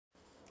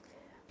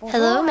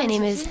Hello, my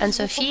name is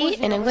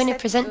Sophie, and I'm going to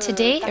present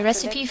today a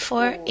recipe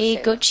for a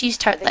goat cheese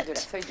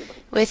tartlet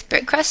with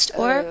brick crust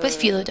or with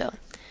phyllo dough.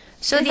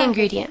 So the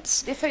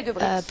ingredients: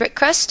 brick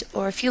crust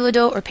or phyllo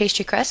dough or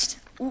pastry crust.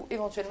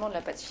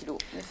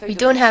 We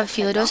don't have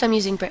phyllo dough, so I'm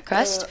using brick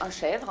crust.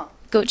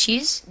 Goat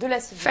cheese,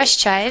 fresh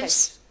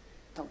chives,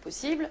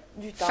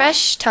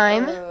 fresh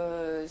thyme.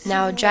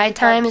 Now dried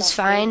thyme is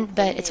fine,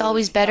 but it's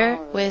always better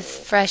with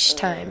fresh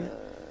thyme.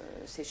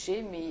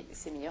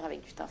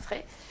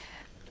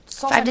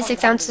 5 to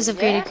 6 ounces of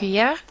grated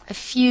gruyere, a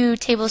few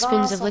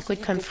tablespoons of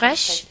liquid crème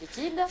fraîche,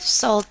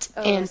 salt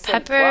and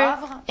pepper,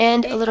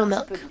 and a little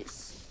milk.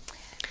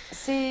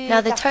 Now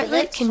the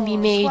tartlet can be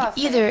made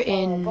either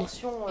in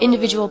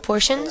individual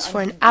portions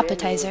for an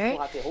appetizer,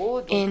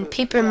 in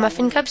paper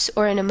muffin cups,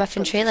 or in a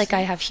muffin tray like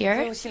I have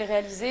here.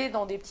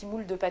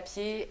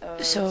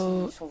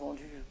 So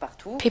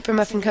paper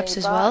muffin cups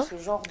as well.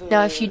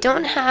 Now if you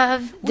don't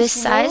have this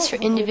size for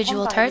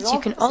individual tarts, you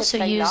can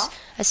also use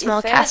a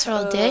small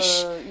casserole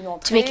dish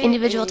to make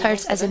individual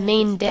tarts as a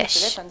main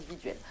dish.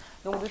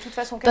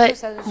 But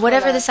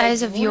whatever the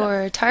size of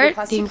your tart,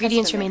 the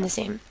ingredients remain the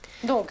same.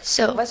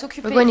 So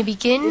we're going to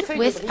begin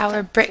with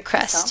our brick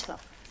crust.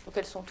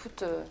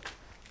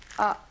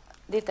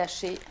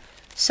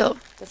 So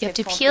you have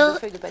to peel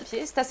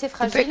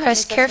the brick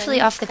crust carefully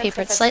off the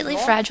paper. It's slightly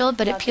fragile,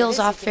 but it peels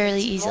off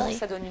fairly easily.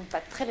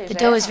 The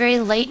dough is very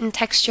light in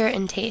texture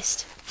and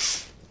taste.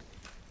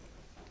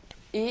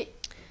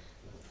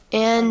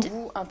 And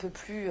I'm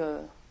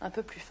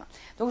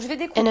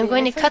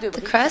going to cut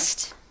the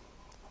crust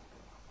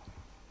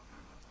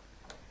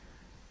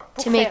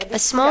to make a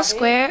small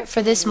square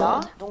for this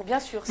mold.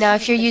 Now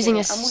if you're using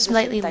a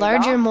slightly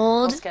larger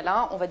mold,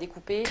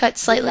 cut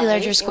slightly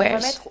larger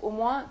squares.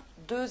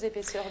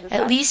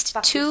 At least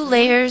 2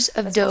 layers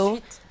of dough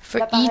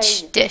for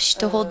each dish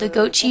to hold the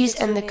goat cheese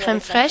and the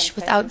crème fraîche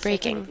without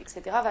breaking,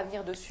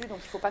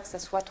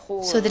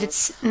 so that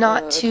it's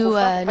not too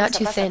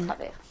thin.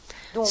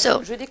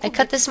 So I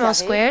cut the small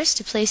squares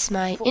to place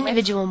my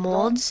individual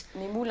molds,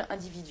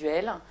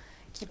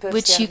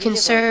 which you can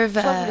serve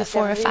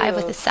 4 or 5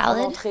 with a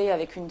salad,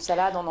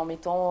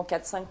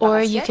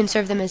 or you can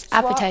serve them as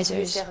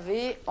appetizers.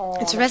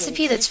 It's a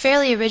recipe that's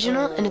fairly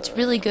original and it's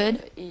really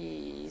good.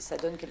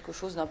 Something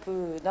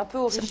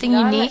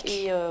unique.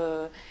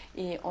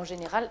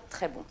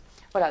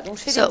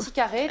 So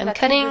I'm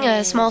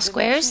cutting small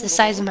squares the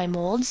size of my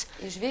molds,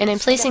 and I'm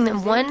placing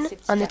them one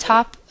on the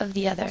top of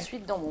the other. So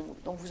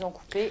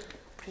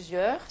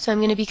I'm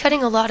going to be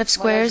cutting a lot of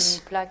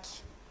squares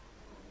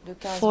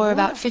for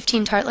about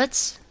 15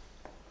 tartlets.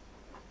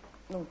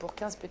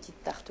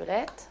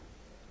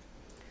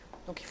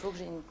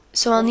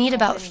 So I'll need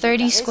about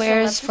 30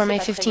 squares for my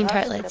 15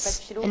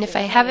 tartlets, and if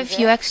I have a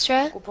few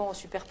extra,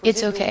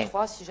 it's okay.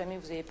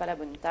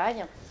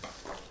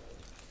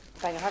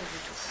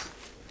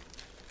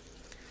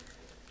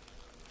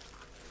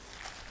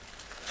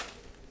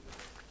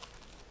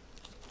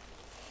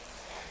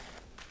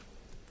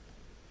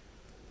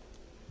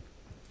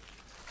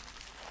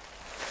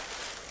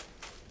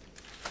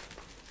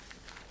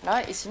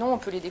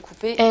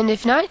 And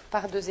if not,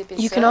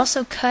 you can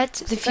also cut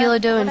the phyllo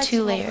dough in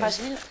 2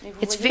 layers.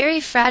 It's very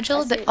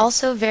fragile, but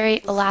also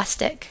very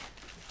elastic.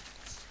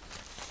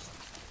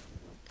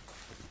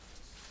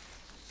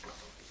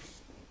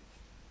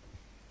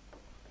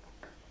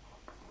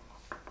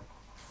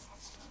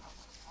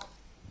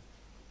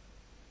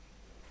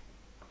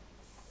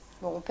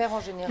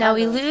 Now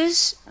we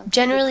lose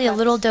generally a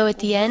little dough at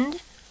the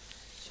end,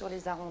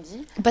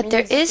 but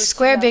there is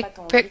square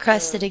brick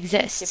crust that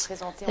exists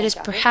that is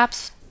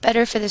perhaps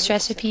better for this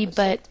recipe,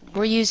 but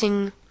we're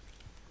using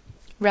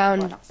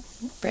round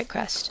brick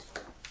crust.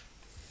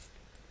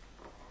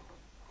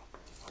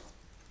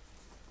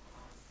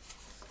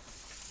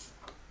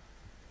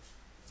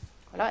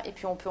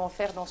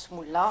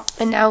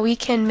 And now we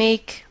can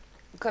make,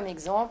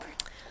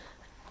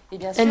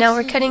 and now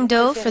we're cutting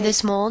dough for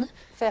this mold,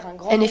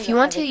 and if you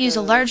want to use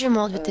a larger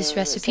mold with this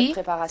recipe,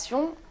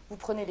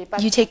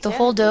 you take the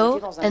whole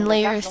dough and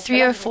layer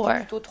 3 or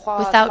 4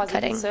 without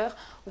cutting.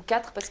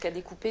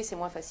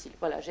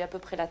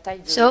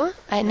 So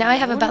now I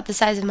have about the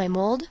size of my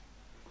mold.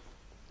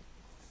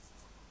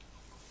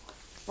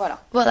 Voila.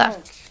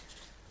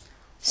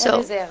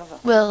 So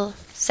we'll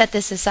set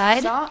this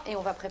aside.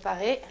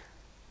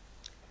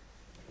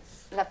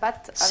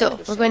 So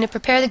we're going to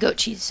prepare the goat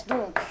cheese.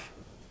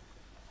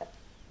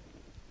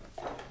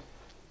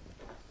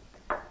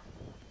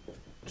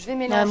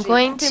 Now I'm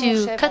going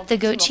to cut the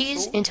goat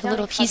cheese into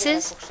little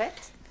pieces,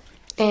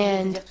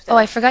 and oh,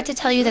 I forgot to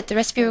tell you that the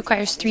recipe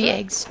requires 3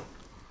 eggs.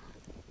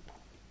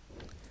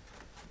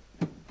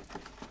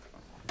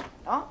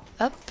 Up,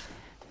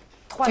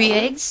 3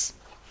 eggs.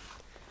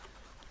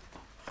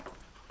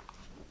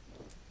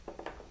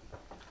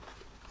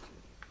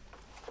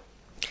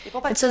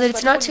 And so that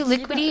it's not too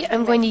liquidy,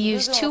 I'm going to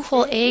use 2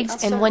 whole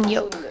eggs and 1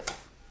 yolk.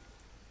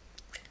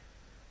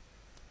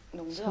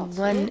 So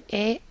 1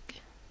 egg.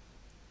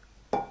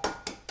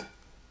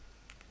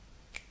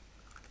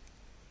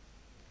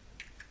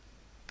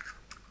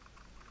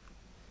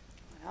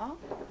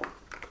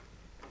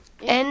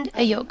 and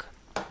a yolk.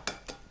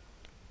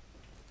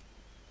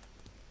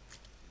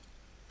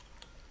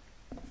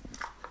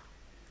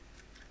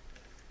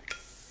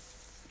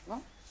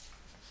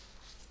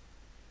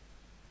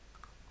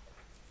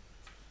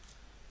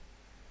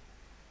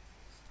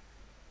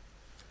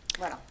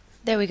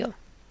 There we go.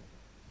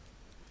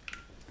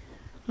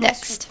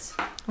 Next,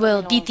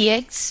 we'll beat the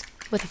eggs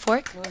with a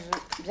fork. Nos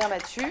œufs bien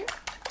battus.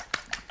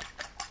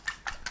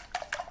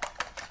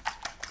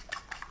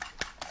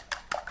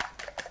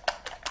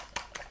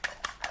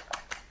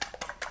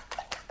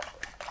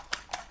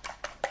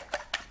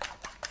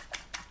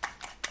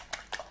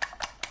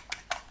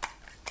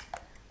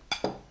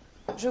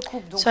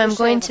 So I'm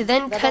going to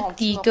then cut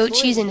the goat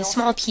cheese into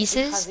small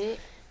pieces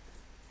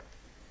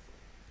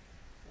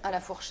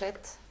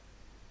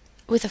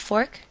with a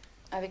fork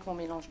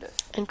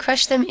and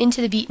crush them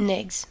into the beaten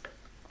eggs.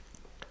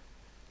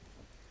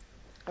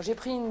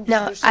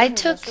 Now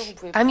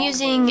I'm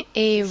using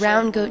a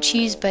round goat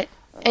cheese, but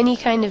any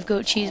kind of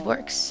goat cheese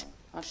works.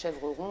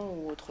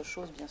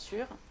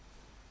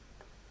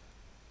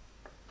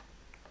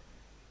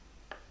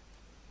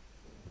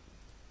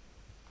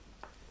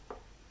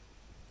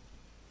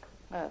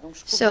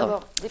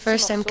 So,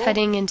 first I'm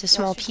cutting into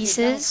small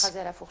pieces.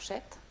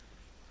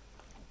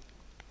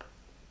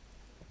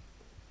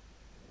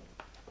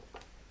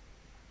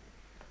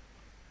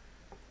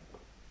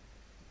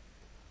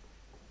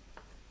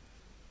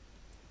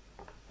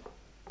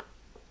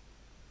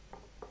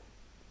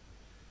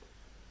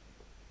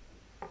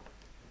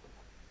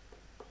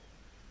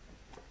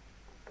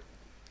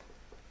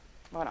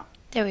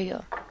 There we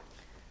go.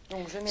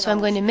 So I'm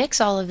going to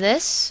mix all of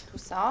this.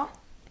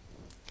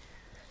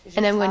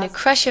 And I'm going to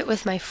crush it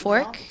with my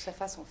fork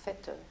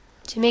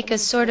to make a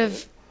sort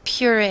of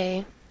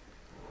puree,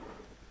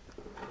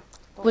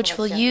 which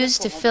we'll use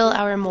to fill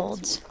our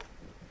molds.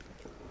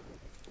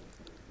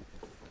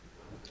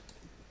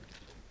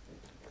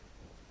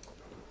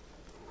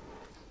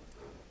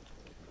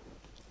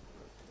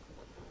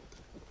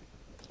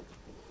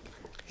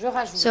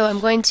 So I'm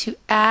going to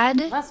add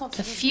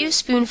a few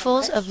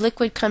spoonfuls of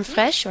liquid crème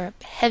fraîche, or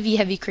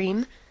heavy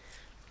cream.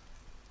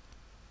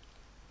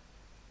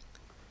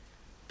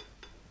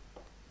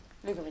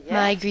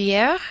 My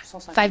Gruyere,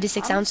 5 to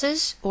 6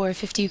 ounces, or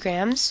 50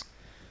 grams.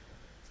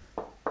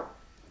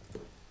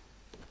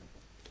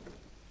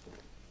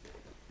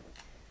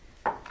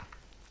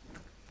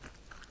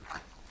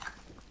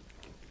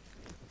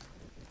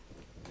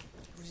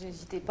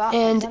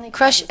 And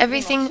crush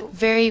everything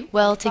very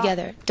well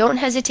together. Don't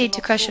hesitate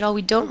to crush it all.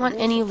 We don't want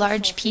any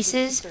large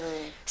pieces,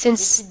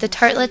 since the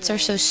tartlets are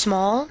so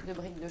small.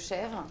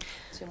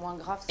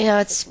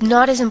 It's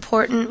not as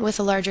important with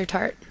a larger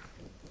tart.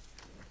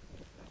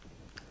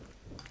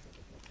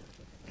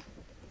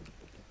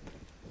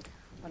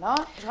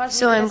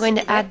 So I'm going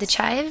to add the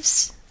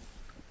chives.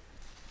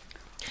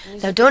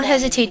 Now don't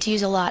hesitate to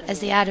use a lot, as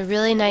they add a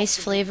really nice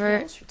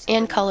flavor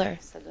and color.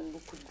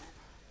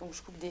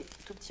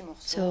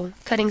 So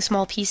cutting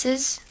small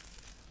pieces.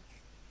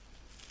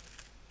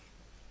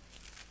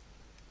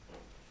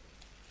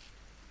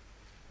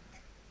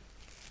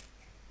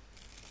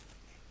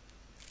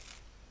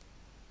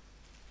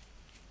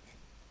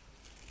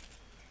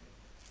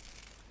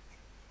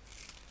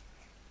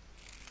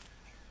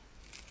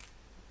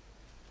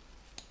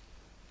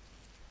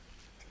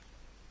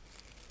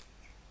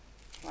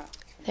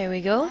 There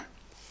we go.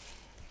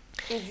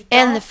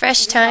 And the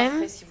fresh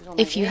thyme,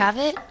 if you have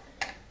it.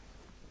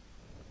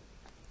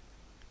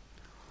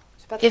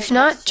 If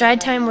not,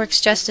 dried thyme works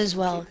just as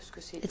well.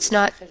 It's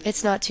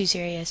not too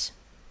serious.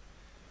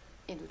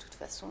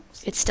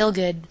 It's still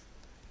good.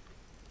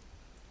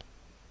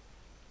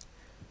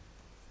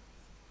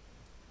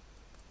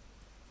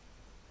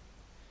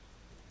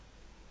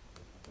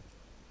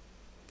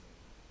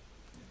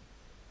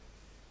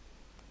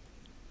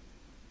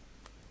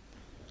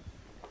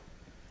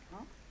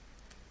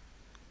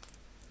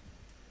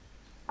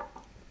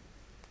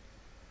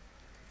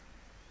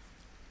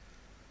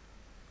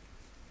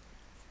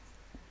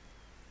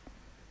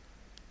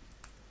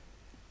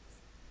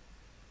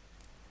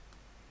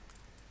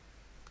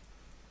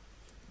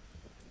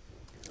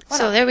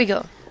 So there we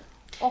go.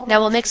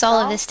 Now we'll mix all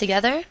of this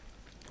together.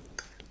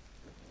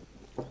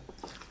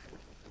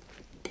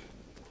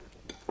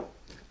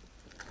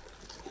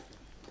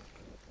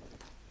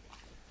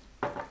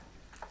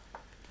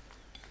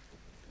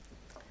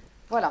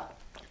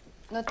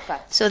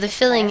 So the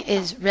filling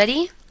is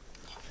ready.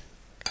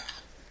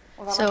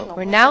 So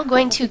we're now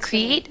going to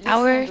create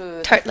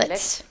our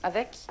tartlets.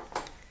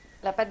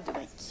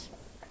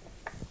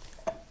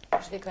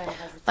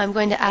 I'm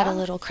going to add a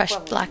little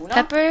crushed black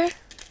pepper,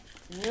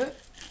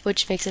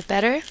 which makes it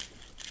better,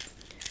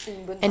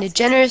 and a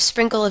generous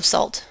sprinkle of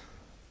salt.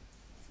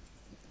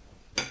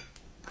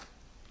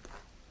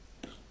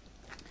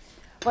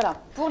 Now,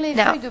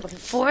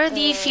 for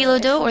the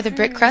phyllo dough or the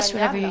brick crust,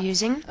 whatever you're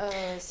using,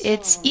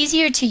 it's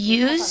easier to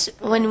use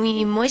when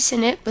we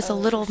moisten it with a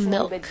little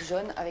milk.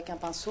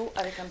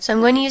 So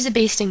I'm going to use a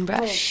basting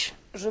brush,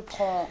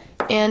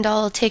 and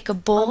I'll take a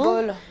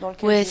bowl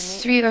with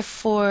 3 or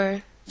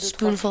 4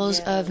 spoonfuls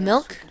of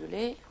milk.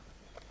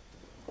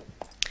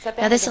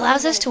 Now this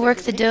allows us to work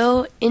the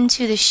dough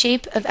into the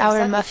shape of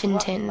our muffin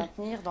tin.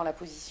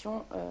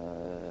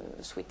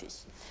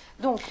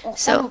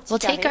 So we'll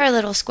take our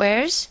little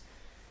squares,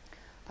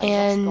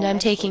 and I'm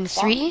taking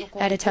 3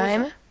 at a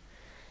time,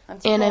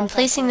 and I'm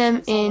placing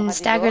them in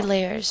staggered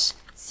layers.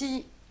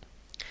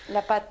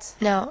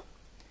 Now,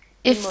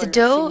 if the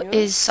dough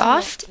is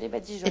soft,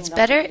 it's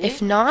better.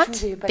 If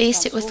not,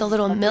 baste it with a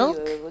little milk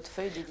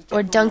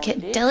or dunk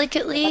it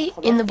delicately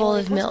in the bowl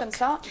of milk.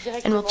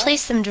 And we'll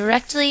place them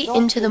directly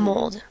into the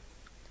mold.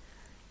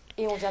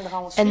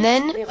 And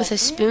then with a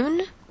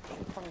spoon,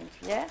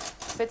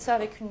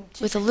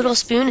 with a little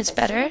spoon it's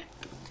better,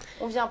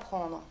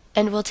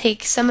 and we'll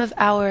take some of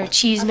our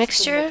cheese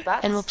mixture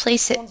and we'll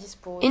place it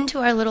into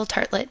our little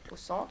tartlet.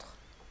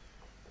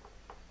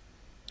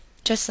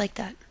 Just like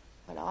that.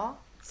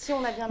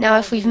 Now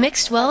if we've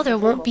mixed well, there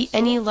won't be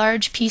any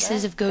large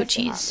pieces of goat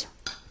cheese.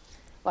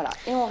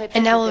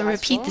 And now we'll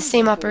repeat the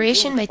same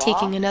operation by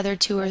taking another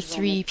 2 or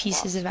 3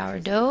 pieces of our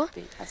dough,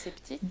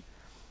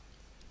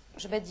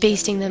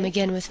 basting them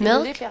again with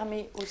milk.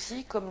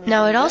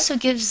 Now it also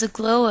gives the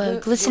glow a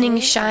glistening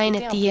shine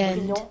at the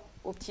end.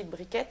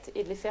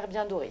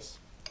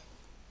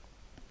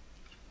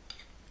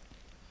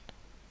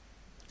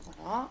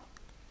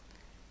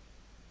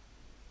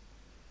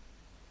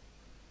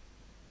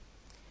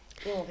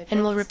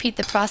 And we'll repeat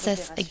the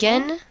process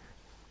again.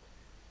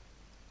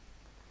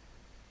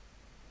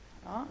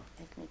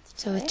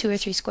 So with 2 or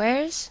 3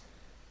 squares.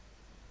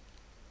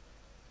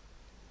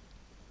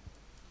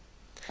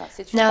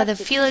 Now the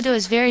phyllo dough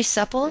is very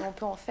supple.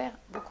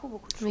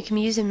 We can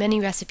use in many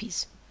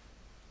recipes.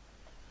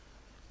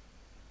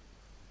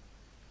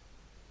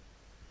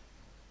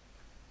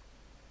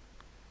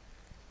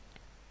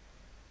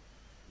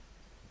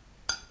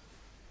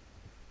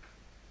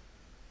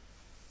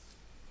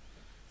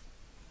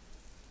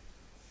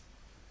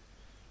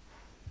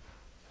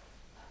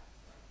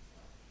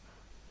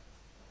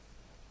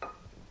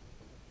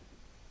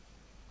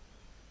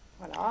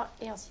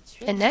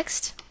 And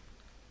next,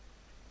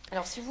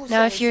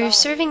 now if you're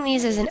serving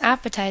these as an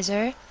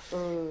appetizer,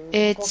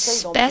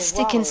 it's best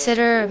to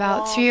consider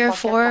about 3 or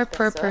 4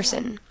 per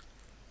person.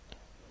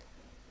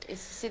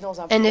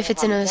 And if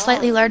it's in a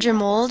slightly larger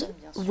mold,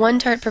 1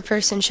 tart per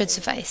person should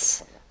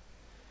suffice.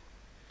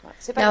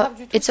 Now,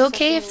 it's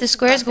okay if the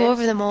squares go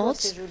over the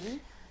molds.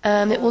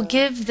 It will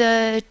give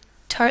the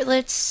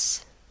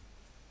tartlets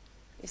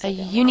a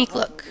unique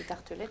look.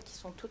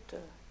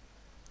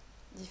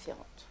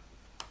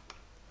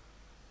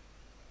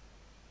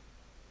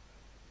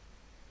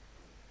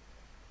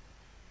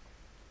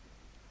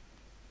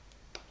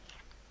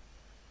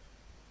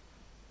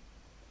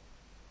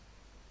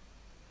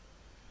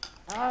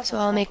 So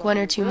I'll make 1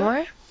 or 2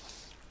 more.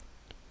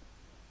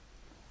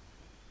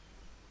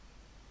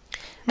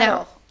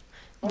 Now,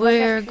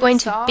 we're going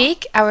to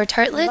bake our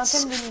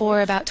tartlets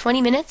for about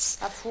 20 minutes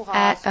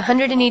at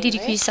 180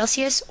 degrees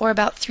Celsius or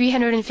about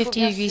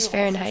 350 degrees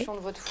Fahrenheit.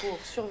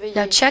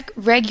 Now check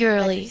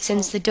regularly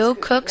since the dough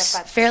cooks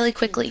fairly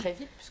quickly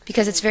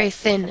because it's very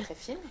thin.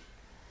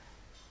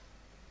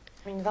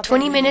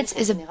 20 minutes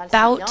is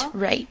about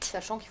right.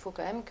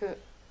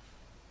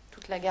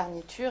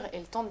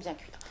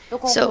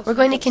 So we're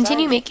going to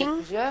continue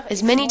making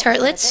as many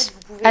tartlets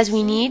as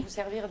we need.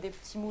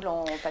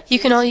 You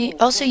can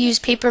also use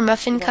paper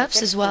muffin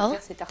cups as well.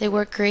 They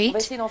work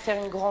great.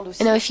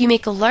 And now if you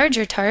make a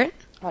larger tart,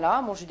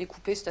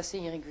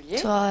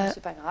 so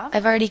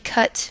I've already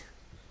cut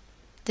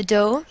the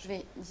dough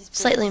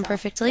slightly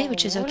imperfectly,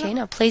 which is okay.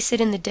 Now place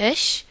it in the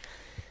dish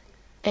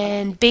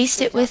and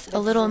baste it with a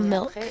little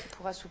milk.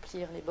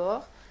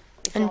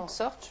 And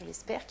so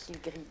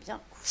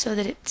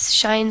that it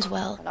shines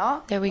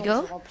well. There we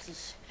go.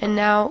 And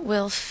now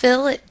we'll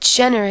fill it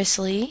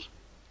generously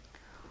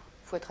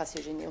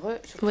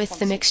with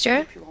the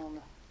mixture.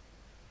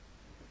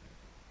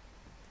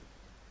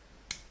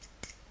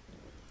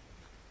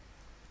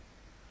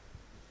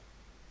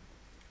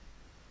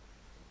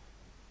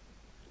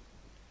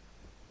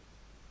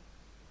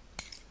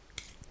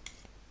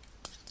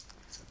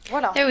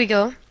 There we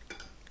go.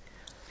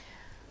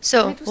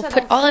 So we'll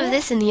put all of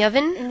this in the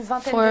oven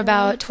for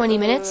about 20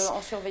 minutes,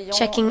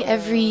 checking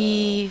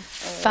every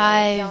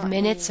 5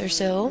 minutes or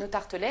so.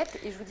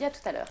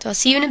 So I'll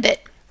see you in a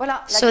bit.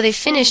 So they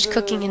finished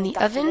cooking in the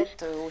oven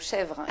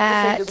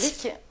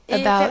at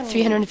about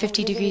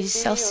 350 degrees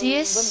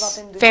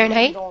Celsius,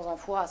 Fahrenheit.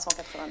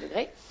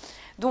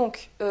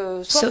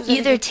 So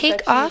either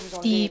take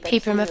off the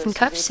paper muffin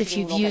cups if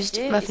you've used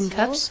muffin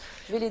cups,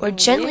 or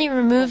gently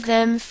remove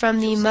them from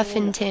the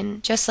muffin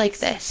tin, just like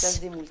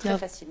this. Now,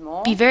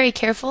 be very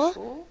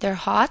careful, they're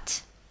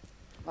hot.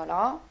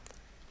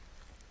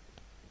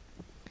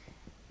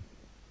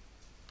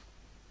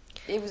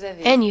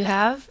 And you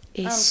have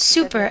a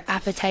super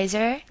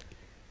appetizer.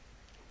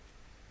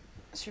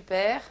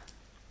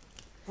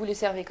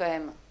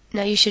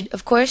 Now you should,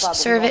 of course,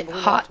 serve it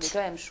hot.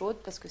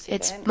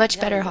 It's much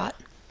better hot.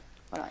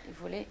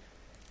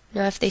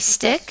 Now if they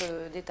stick,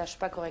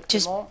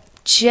 just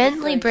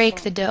gently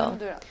break the dough.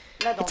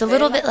 It's a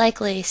little bit like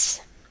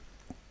lace.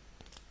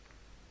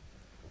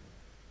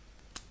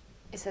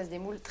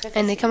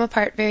 And they come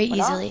apart very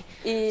easily.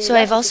 So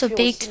I've also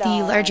baked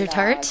the larger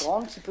tart,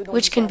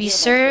 which can be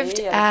served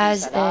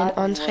as an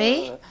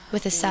entree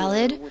with a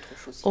salad,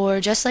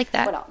 or just like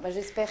that.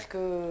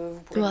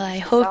 Well, I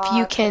hope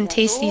you can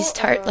taste these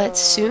tartlets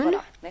soon,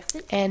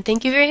 and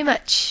thank you very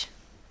much.